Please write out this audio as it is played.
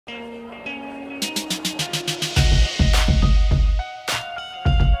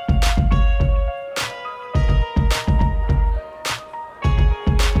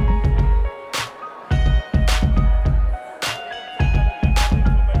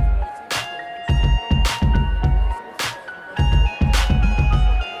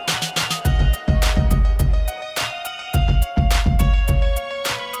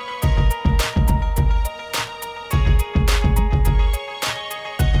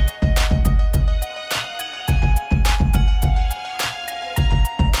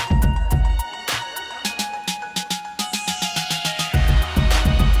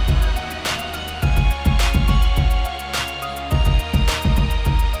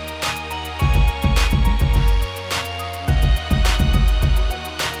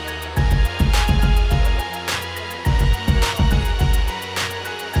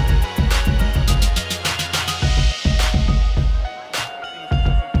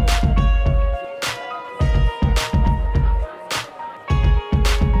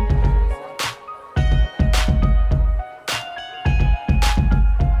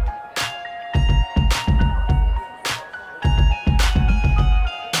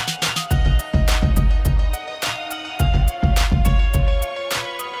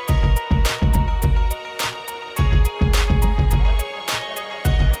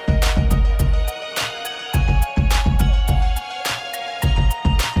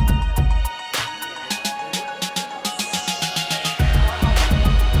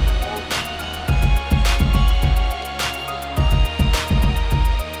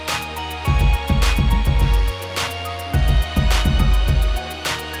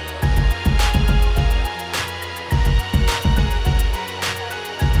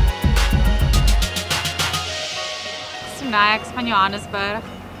Max van Johannesburg.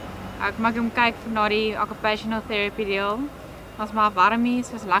 Ek maak hom kyk na die occupational therapy deel. Ons maar warm hier,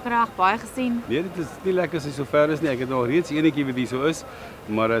 soos lekker dag, baie gesien. Nee, dit is nie lekker as hy so ver is nie. Ek het nog reeds enetjie wat hier so is,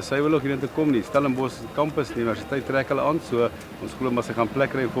 maar sy wil ook hier toe kom nie. Stellenbosch kampus, die universiteit trek hulle aan, so ons glo maar sy gaan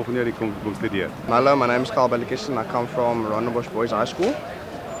plek kry en volgende jaar kom studeer. Hello, my name is Carl Bellikisson. I come from Rondebosch Boys High School.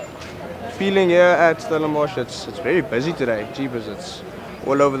 Feeling here at Stellenbosch, it's very busy today. Jeepers, it's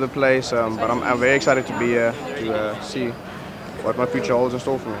all over the place, but I'm very excited to be here to see what my future holds in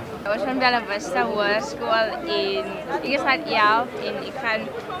store for me. Ek was van Bella Vista Hoërskool en ek is graad 11 en ek gaan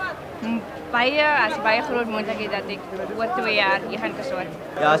baie groot moontlikheid dat ek oor 2 jaar hier gaan gesort.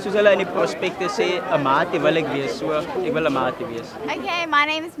 Ja, soos hulle in die prospekte sê, 'n maatie wil ek wees, so ek wil 'n maatie wees. Okay, my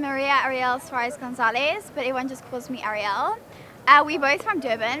name is Maria Ariel Suarez Gonzalez, but everyone just calls me Ariel. We're both from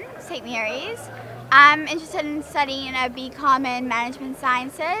Durban, St. Mary's. I'm interested in studying BCom in Management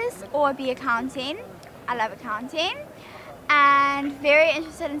Sciences or B Accounting. I love accounting. And very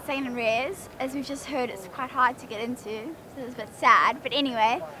interested in staying in res, as we've just heard it's quite hard to get into, so it's a bit sad. But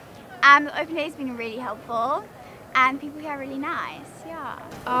anyway, the open day has been really helpful, and people here are really nice, yeah.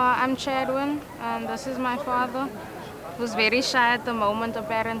 I'm Chadwin, and this is my father, who's very shy at the moment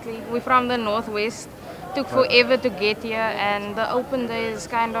apparently. We're from the northwest, took forever to get here, and the open day is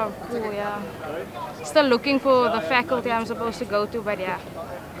kind of cool, yeah. Still looking for the faculty I'm supposed to go to, but yeah,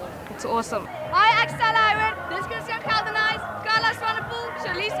 it's awesome. Hi, ek Stella Howard, dis Christian Geldenhuys, Carla Swanepoel,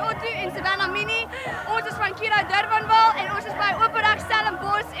 Charlize Otto en Savannah Mini. Ons is van Kira Durbanville en ons is by Opendag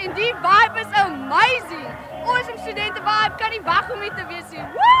Stellenbosch en die vibe is amazing. Ons studente vibe kan nie wag om hier te wees nie.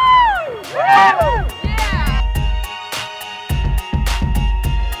 Woo!